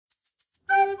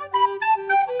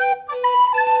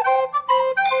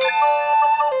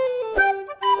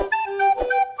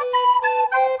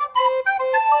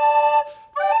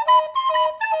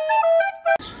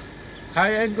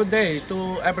and good day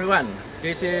to everyone.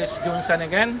 This is Junsan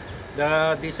again,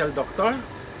 the diesel doctor.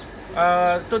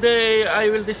 Today I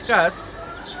will discuss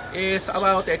is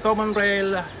about a common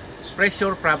rail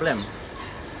pressure problem.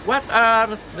 What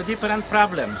are the different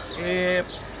problems if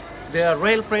the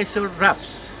rail pressure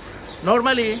drops?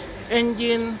 Normally,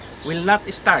 engine will not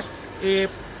start if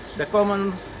the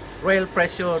common rail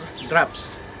pressure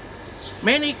drops.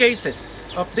 Many cases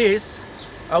of this,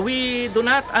 we do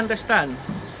not understand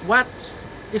what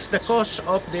is the cause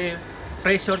of the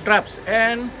pressure drops,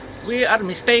 and we are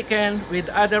mistaken with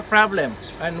other problem,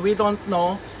 and we don't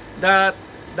know that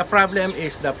the problem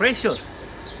is the pressure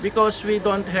because we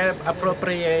don't have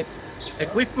appropriate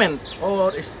equipment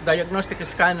or diagnostic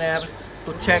scanner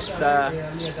to check the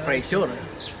pressure.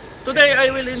 Today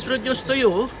I will introduce to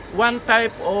you one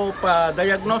type of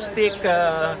diagnostic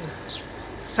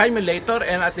simulator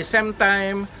and at the same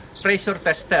time pressure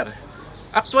tester.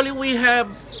 Actually, we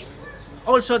have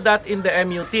also that in the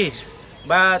MUT,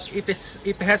 but it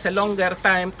has a longer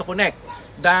time to connect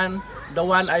than the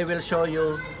one I will show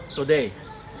you today.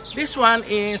 This one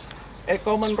is a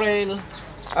common rail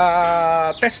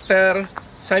tester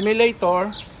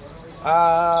simulator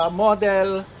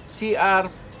model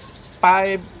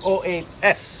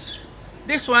CR508S.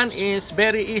 This one is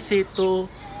very easy to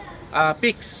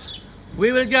fix.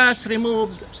 We will just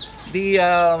remove the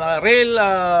rail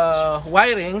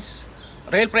wirings,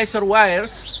 rail pressure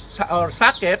wires or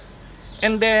socket,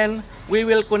 and then we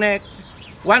will connect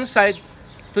one side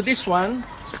to this one,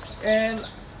 and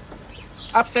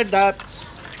after that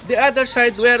the other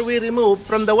side where we remove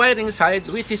from the wiring side,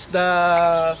 which is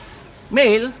the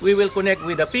male, we will connect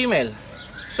with the female.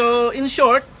 So in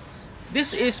short,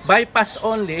 this is bypass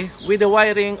only with the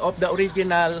wiring of the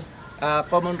original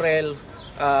common rail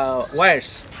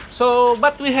wires. So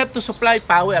but we have to supply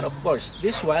power, of course.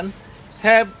 This one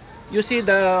have, you see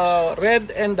the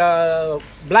red and the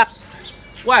black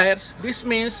wires. This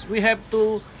means we have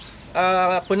to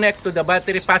connect to the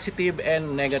battery positive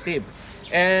and negative,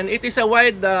 and it is a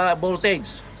wide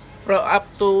voltage up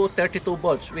to 32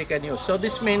 volts we can use. So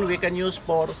this means we can use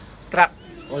for truck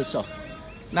also,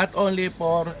 not only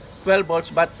for 12 volts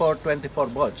but for 24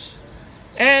 volts.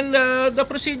 And the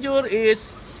procedure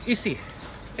is easy,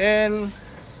 and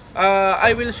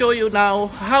I will show you now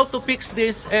how to fix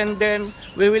this, and then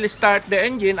we will start the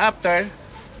engine after.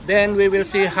 Then we will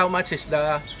see how much is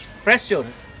the pressure,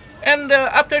 and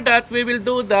after that we will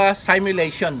do the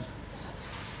simulation.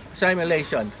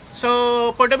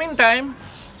 So for the meantime,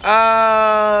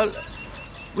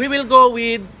 we will go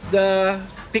with the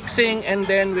fixing, and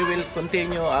then we will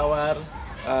continue our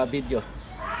video.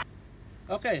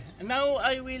 Okay, now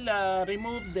I will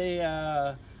remove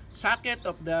the socket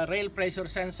of the rail pressure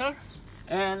sensor,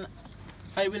 and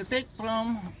I will take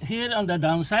from here on the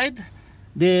downside.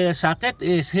 The socket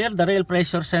is here, the rail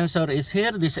pressure sensor is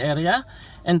here, this area,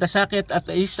 and the socket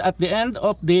is at the end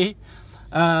of the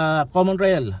common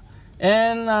rail.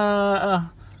 And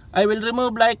I will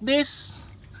remove like this.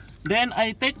 Then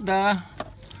I take the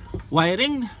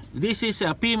wiring. This is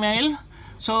a female.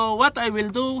 So what I will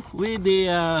do with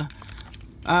the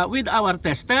with our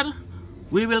tester,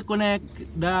 we will connect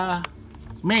the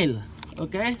male.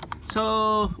 Okay,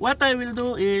 so what I will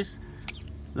do is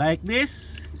like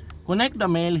this, connect the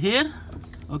male here,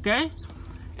 okay,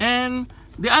 and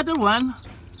the other one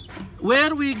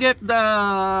where we get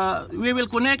the, we will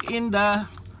connect in the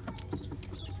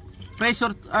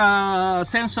pressure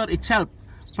sensor itself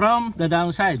from the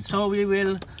downside. So we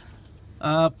will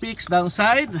fix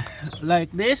downside like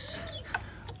this.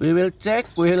 We will check,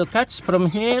 we will catch from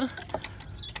here,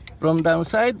 from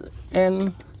downside,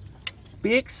 and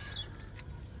fix.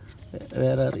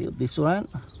 Where are you? This one.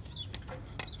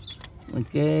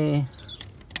 Okay.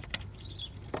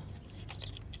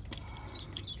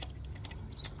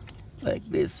 Like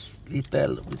this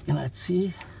little, we cannot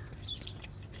see.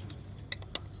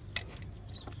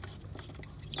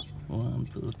 1,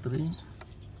 2, 3.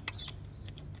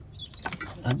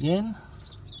 Again,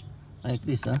 like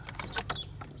this, huh?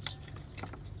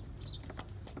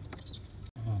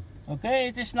 Okay,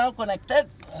 it is now connected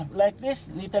like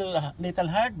this, little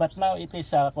hard, but now it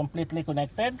is completely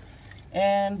connected,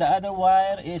 and the other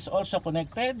wire is also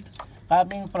connected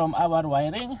coming from our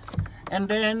wiring. And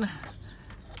then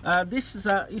this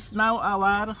is now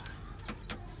our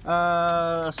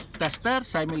tester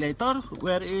simulator.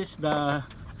 Where is the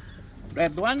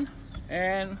red one?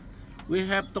 And we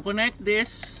have to connect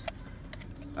this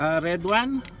red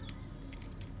one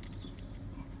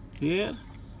here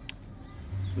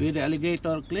with the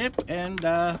alligator clip, and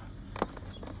the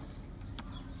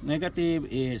negative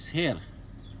is here.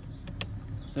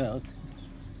 So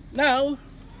now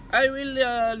I will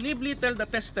leave little the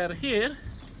tester here,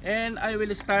 and I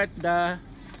will start the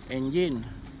engine.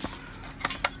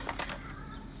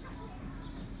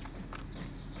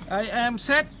 I am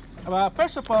set.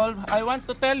 First of all, I want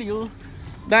to tell you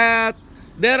that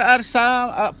there are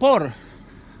some four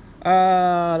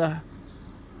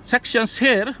sections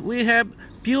here. We have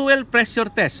fuel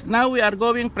pressure test. Now we are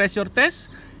going pressure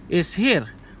test is here.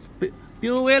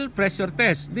 Fuel pressure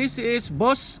test. This is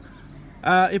Bosch.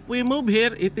 If we move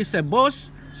here, it is a Bosch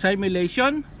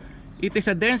simulation. It is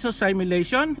a Denso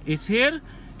simulation is here,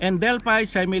 and Delphi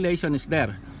simulation is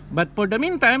there. But for the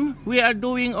meantime, we are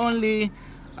doing only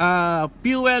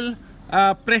fuel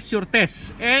pressure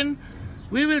test, and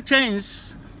we will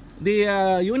change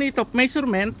the unit of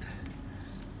measurement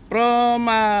from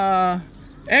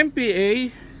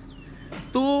MPa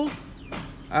to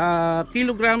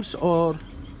kilograms or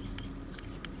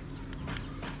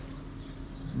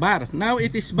bar. Now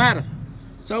it is bar,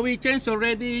 so we changed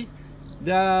already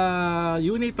the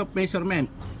unit of measurement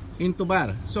into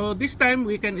bar. So this time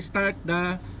we can start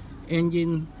the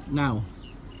engine now.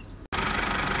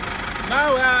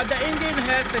 Now the engine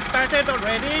has started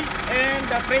already, and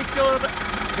the pressure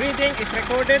reading is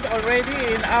recorded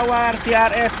already in our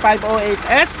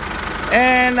CR508S,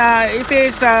 and it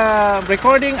is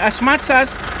recording as much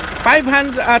as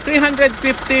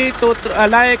 350 to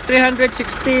like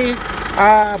 360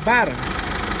 bar.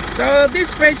 So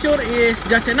this pressure is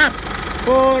just enough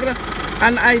for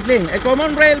an idling. A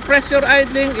common rail pressure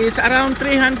idling is around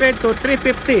 300 to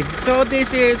 350. So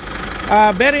this is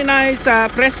very nice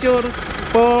pressure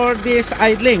for this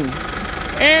idling.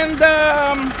 And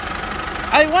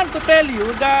I want to tell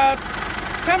you that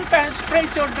sometimes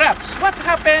pressure drops. What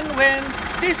happens when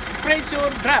this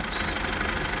pressure drops?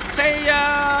 Say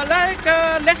like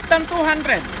less than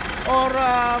 200 or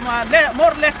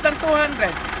more less than 200.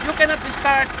 You cannot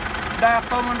start the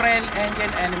common rail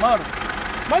engine anymore.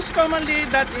 Most commonly,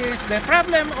 that is the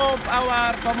problem of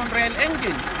our common rail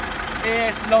engine,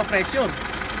 is low pressure.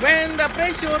 When the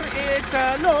pressure is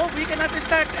low, we cannot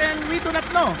start, and we do not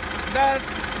know that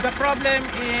the problem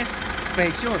is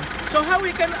pressure. So how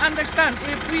we can understand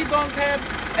if we don't have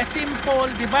a simple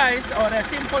device or a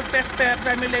simple tester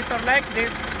simulator like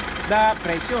this, the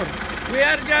pressure? We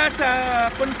are just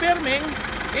confirming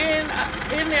in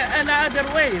another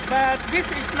way, but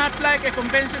this is not like a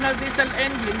conventional diesel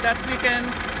engine that we can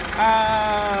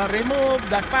remove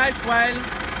the pipes while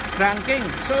cranking.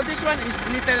 So this one is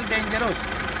little dangerous.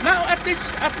 Now at this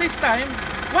time,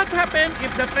 what happens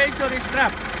if the pressure is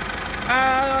dropped?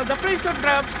 The pressure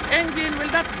drops, engine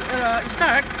will not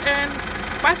start, and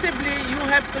possibly you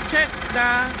have to check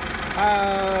the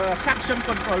suction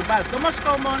control valve. The most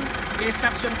common is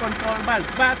suction control valve,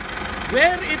 but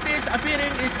where it is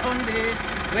appearing is on the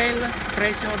rail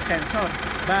pressure sensor.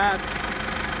 But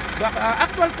the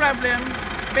actual problem,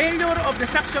 failure of the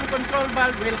suction control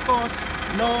valve will cause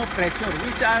low pressure,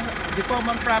 which are the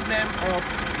common problem of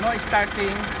no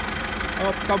starting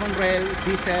of common rail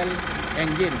diesel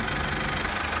engine.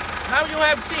 Now you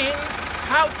have seen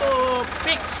how to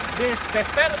fix this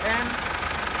tester and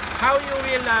how you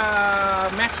will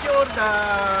measure the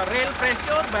rail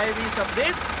pressure by means of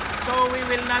this. So we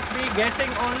will not be guessing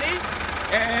only,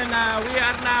 and we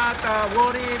are not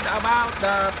worried about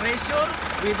the pressure.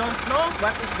 We don't know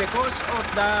what is the cause of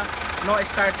the no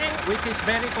starting, which is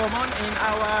very common in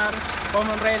our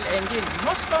common rail engine.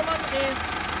 Most common is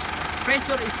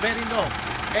pressure is very low,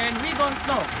 and we don't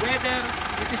know whether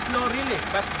it is low really,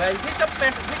 but by this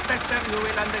tester you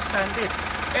will understand this.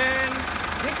 And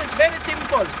this is very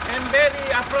simple and very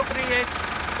appropriate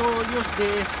to use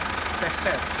this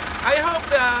tester. I hope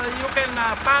you can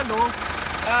follow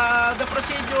the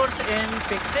procedures in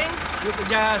fixing. You can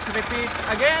just repeat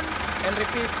again and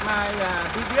repeat my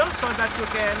video so that you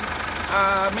can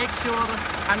make sure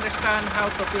understand how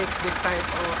to fix this type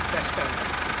of tester.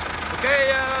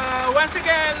 Okay, once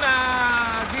again,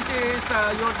 this is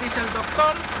your diesel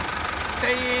doctor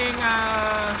saying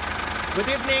good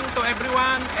evening to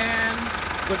everyone and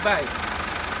goodbye.